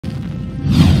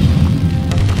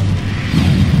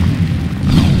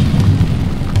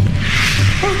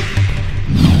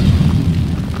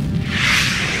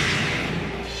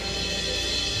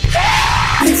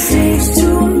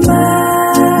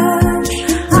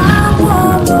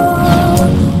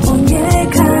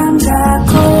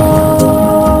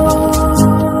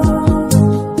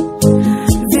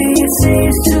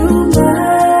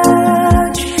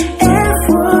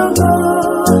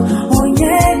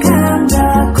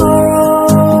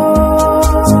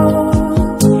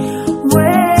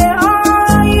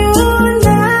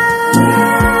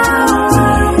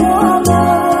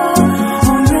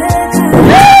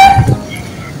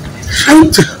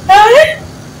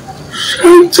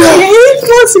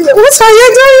What are you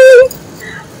doing?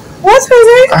 What was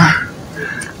it?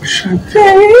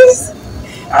 Yes.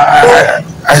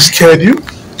 I scared you?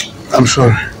 I'm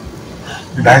sorry.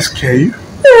 Did I scare you?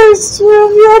 Yes,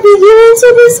 you're beginning to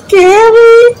be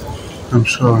scary. I'm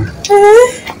sorry.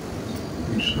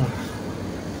 I'm sorry.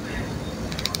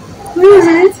 What is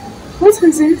it? What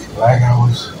is it? Like I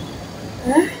was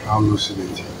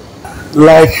hallucinating.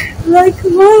 Like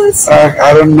what?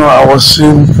 I don't know, I was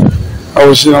seeing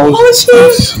Nothing like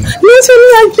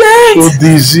that. so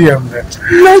dizzy and that.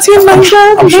 Nothing like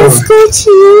that. Let's touch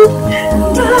you.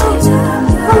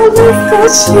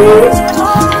 Let's touch you.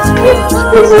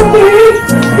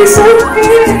 It's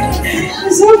okay.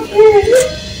 It's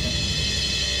okay.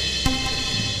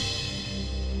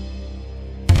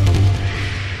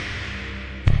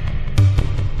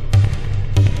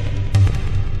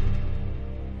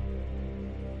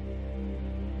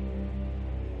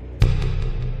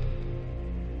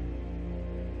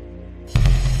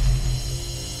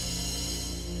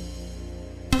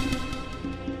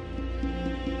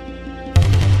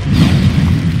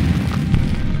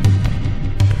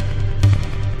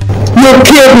 You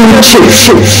killed me,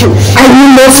 and you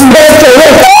must pay for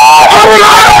it.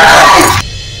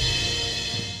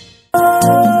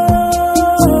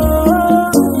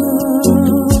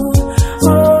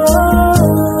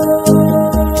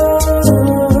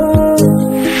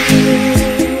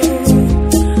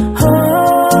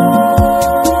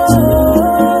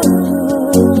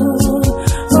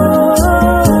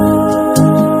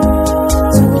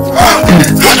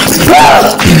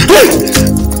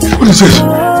 What is this?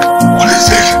 What is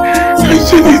this?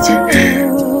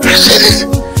 I said it.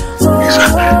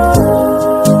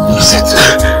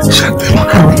 Chantel,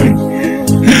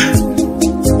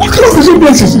 what kind of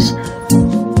resemblance is this?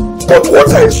 But what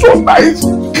I saw nice.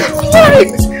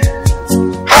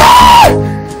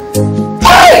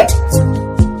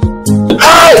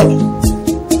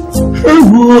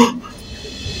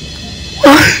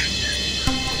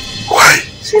 Why?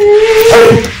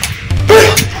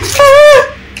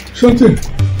 Chantel.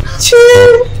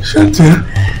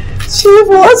 Chief,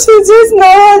 what is this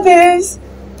nowadays?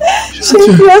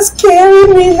 Chief, you're scaring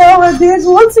me nowadays.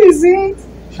 What is it?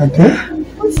 Chantel?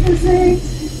 What is it?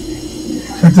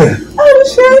 Chantel? I'm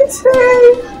Chantel.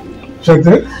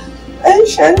 Chantel? I'm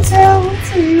Chantel. What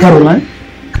is it? Caroline?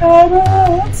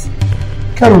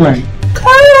 Caroline?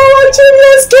 What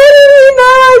you're scaring me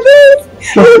nowadays?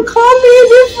 You call me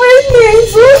different names.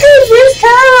 Who is this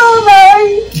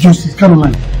Caroline? Justice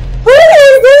Caroline. Who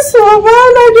is this woman?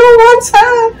 I don't want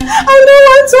her. I don't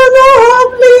want to know her,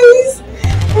 please.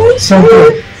 Chantel.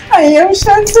 I am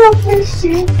Chantel, please,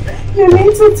 Chief. You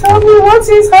need to tell me what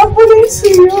is happening to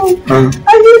you.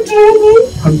 Are you dreaming?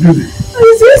 I'm dreaming.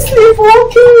 Is this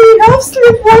sleepwalking? We have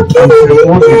sleepwalking in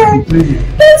India.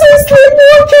 This is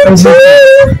sleepwalking,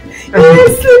 Chief.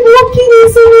 Yes, sleepwalking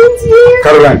is in India.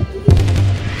 Caroline.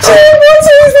 Chief, what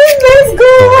is it? Let's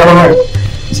go. Caroline.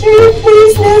 Chief,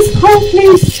 please, let's go,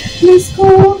 please. Let's go.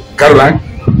 Caroline.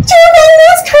 Chief, I'm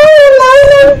not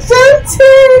Caroline. I'm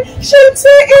Chantel.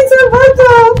 Chantel is a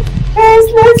mother. Yes,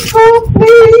 let's go,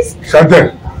 please. Chantel.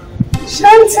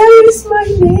 Chantel is my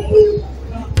name.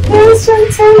 Yes,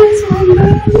 Chantel is my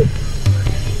name.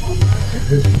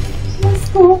 Let's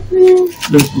go, please.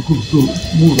 Let's go.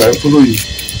 Move, I follow you.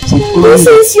 This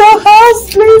is your house.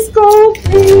 Please go,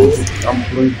 please. I'm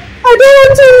following. I don't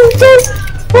want to just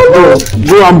follow.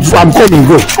 Go, I'm coming,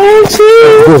 go. Chief.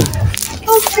 Go.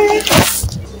 Okay.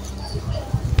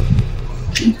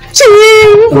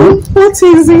 Chief, what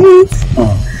is it?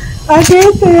 Are they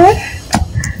there?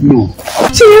 No.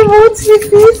 Chief, what is it?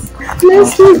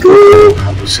 Let's go.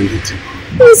 Hallucinating.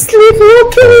 We're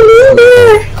sleepwalking in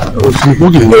there.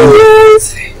 Sleepwalking? Yes.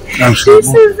 I'm This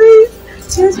is it.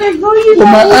 Just we're going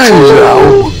my eyes are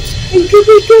open.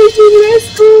 Let's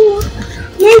go.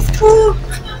 Let's go.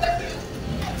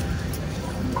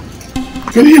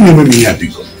 Can you remember me happy?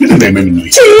 You don't remember me.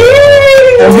 Chief.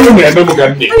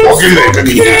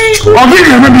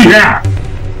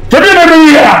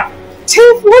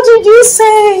 Chief, what did you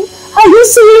say? Are you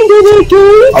saying it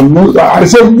again? I'm not. I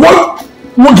said what?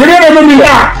 What can you remember me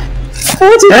here?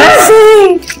 What did you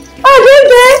say? Are they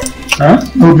there? Huh?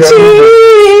 No, Chief.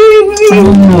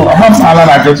 no. I'm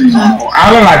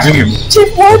not Chief,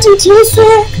 what did you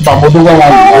say? Are they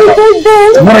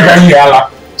there?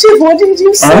 Chief, what did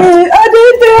you say? Are they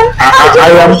there? I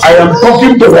am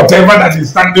talking to whatever that is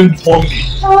standing for me,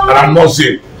 and I'm not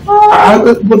saying.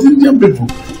 But Indian people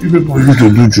need to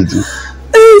do juju.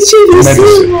 Chief, you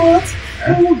see what?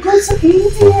 We will go to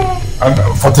India. And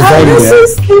 45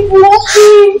 years.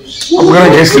 Sleepwalking. I'm going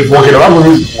to get sleepwalking. I'm going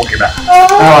to sleepwalking.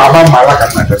 I'm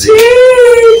Malaka.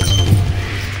 Chief,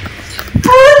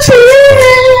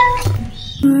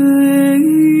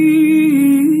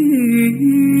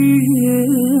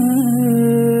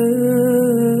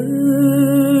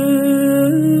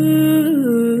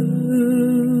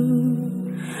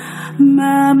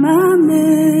 Mama me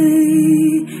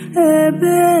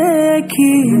ebekino,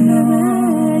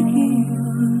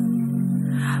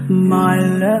 my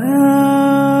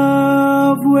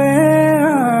love, where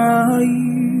are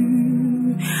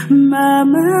you?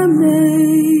 Mama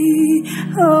me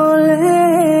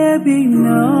olebino,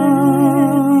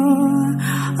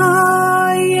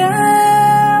 I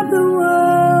am the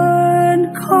one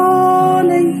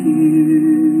calling you.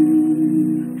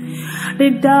 The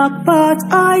dark parts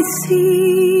I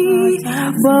see,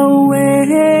 but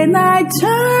when I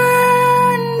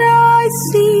turn, I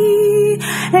see,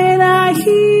 and I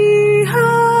hear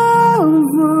her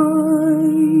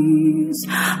voice.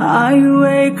 I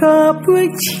wake up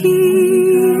with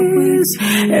tears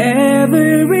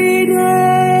every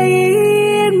day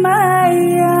in my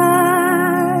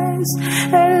eyes.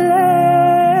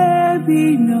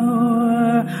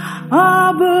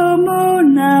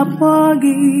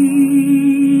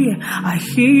 I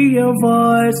hear your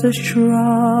voice so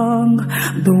strong,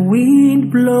 the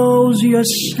wind blows your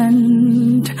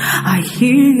scent. I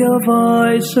hear your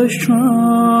voice so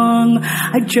strong,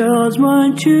 I just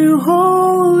want to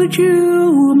hold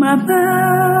you, mama.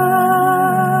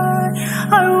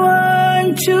 I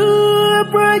want to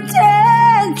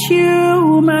protect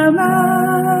you, mama.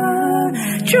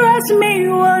 Trust me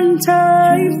one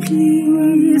time,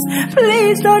 please.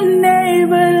 Please don't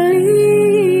ever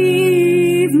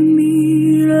leave me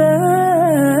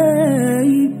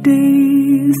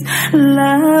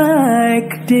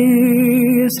like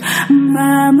this.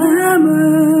 My mama,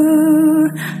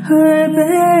 her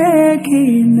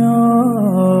begging,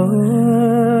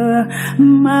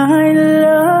 my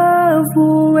love,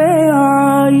 where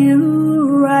are you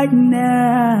right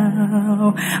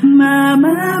now? My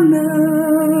mama,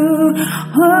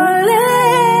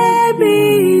 let me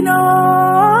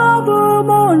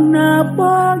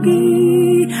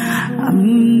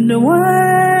I'm the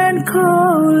one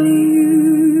calling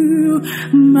you,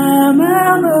 my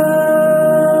mama.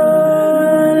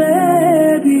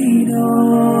 Let me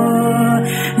know,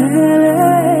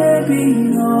 let me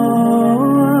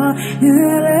know,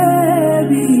 let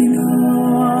me know,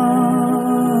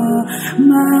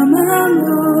 my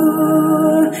mama.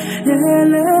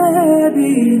 Let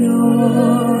me know,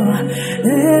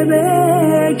 let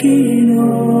me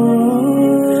know.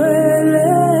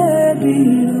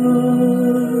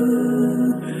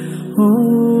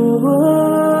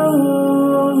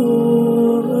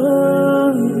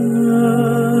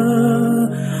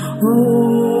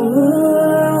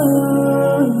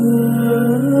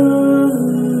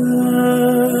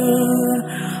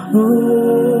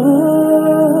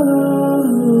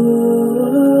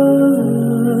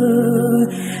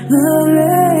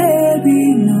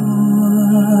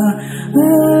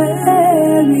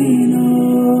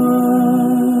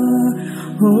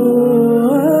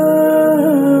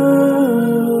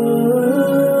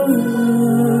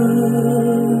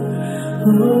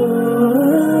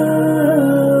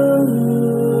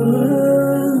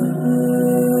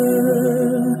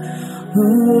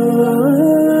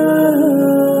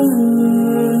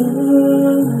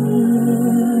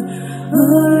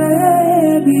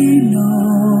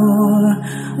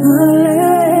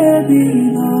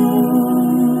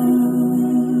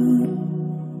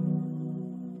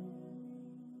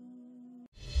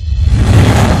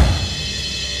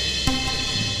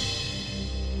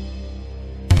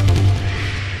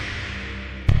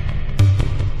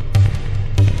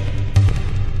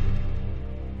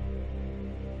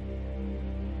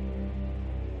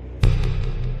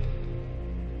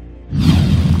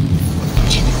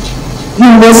 You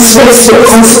must face the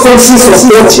consequences of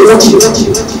what you did.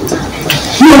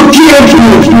 You killed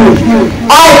me.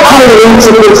 I am the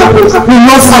interpreter. You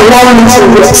must allow me to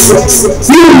rest.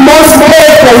 You must pay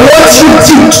for what you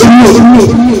did to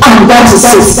me. And that is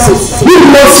it. You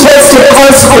must face the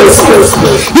consequences.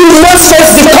 You must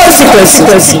face the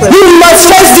consequences. You must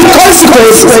face the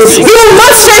consequences. You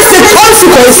must face the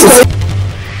consequences.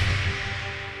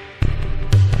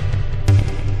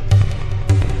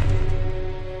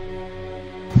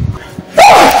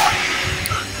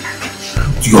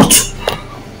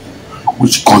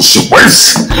 Which consequence?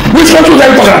 Which one are you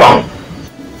talking about?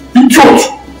 Idiot!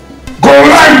 Go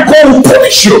lie, go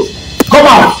punish you! Come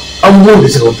out! I'm going the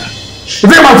second time. You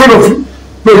think I'm afraid of you?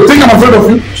 No, you think I'm afraid of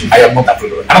you? I am not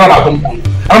afraid of you. I'm not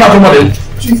afraid of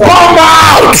you. Come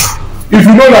out! If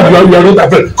you know that you are not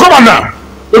afraid, come on now!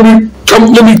 Let me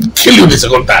kill you the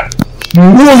second time.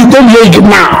 No, you don't hear it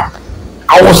now.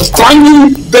 I was trying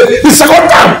the second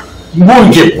time. No,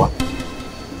 you get one.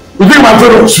 You think I'm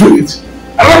afraid of spirit?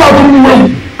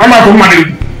 I'm not money.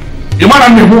 You might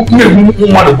have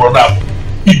made money for that.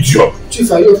 Idiot.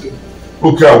 Chief, are you okay?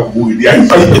 Okay, I'll go with you. I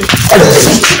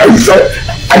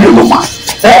don't know, man.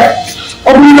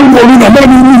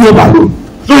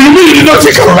 So you mean you did not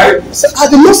take Caroline? I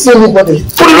did not see anybody.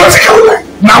 So you did not take Caroline?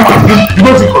 Now, you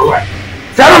don't take Caroline.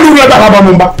 I don't know where that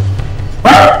happened.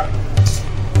 Huh?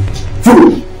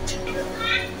 Fool.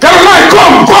 Caroline,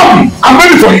 come. I'm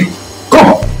ready for you.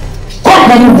 Come. What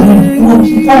are you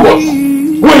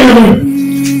doing?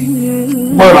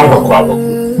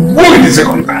 What is the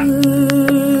second time?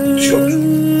 Sure.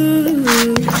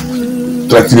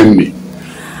 Threatening me.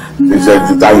 They said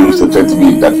the time you used to threaten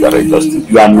me that you are a justice.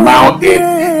 You are now a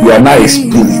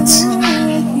spirit.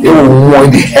 You will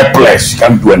the helpless. You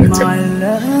can't do anything.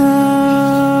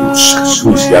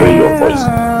 Who's hearing your voice?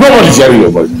 Nobody's hearing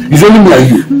your voice. It's only me and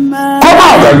you. Come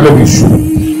out and let me show.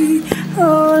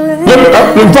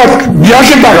 In fact, the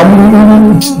action tag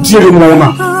I'm tearing more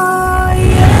now.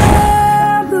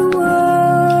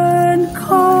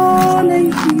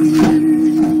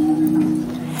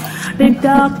 The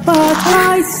dark part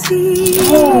I see,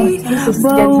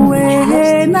 but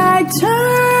when I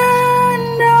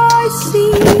turn, I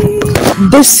see.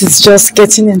 This is just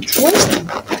getting interesting.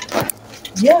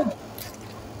 Yeah.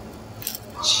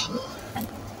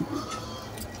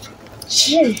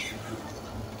 Chief.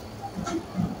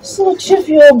 So, Chief,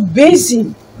 you're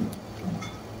busy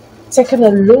taking a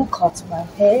look at my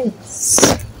hands,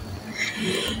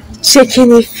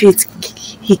 checking if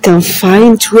he can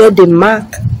find where the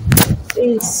mark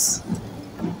is.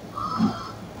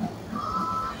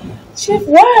 Chief,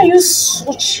 why are you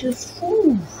such a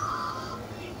fool?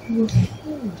 You're a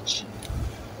fool, Chief.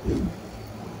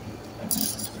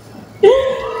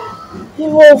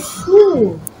 You're a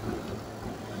fool.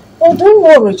 Oh, don't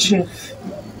worry, Chief.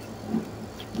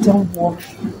 Don't worry.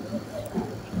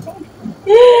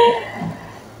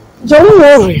 Don't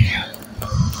worry.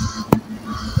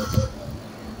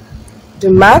 The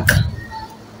mark?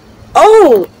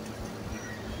 Oh!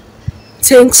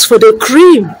 Thanks for the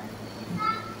cream.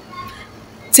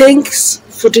 Thanks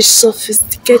for the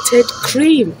sophisticated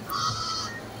cream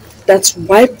that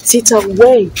wiped it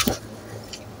away.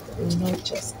 Not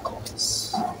just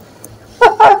cuts.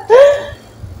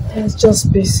 It's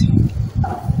just busy.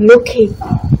 Looking,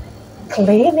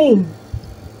 cleaning,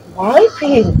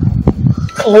 wiping,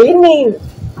 cleaning.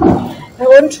 I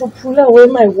want to pull away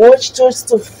my watch just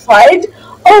to find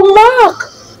a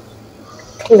mark.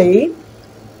 Clean,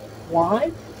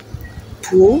 wipe,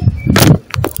 pull.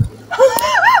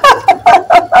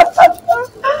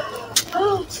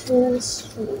 Oh, fools.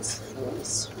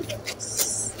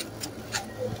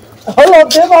 All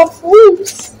of them are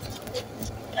fools.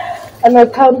 And I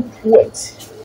can't wait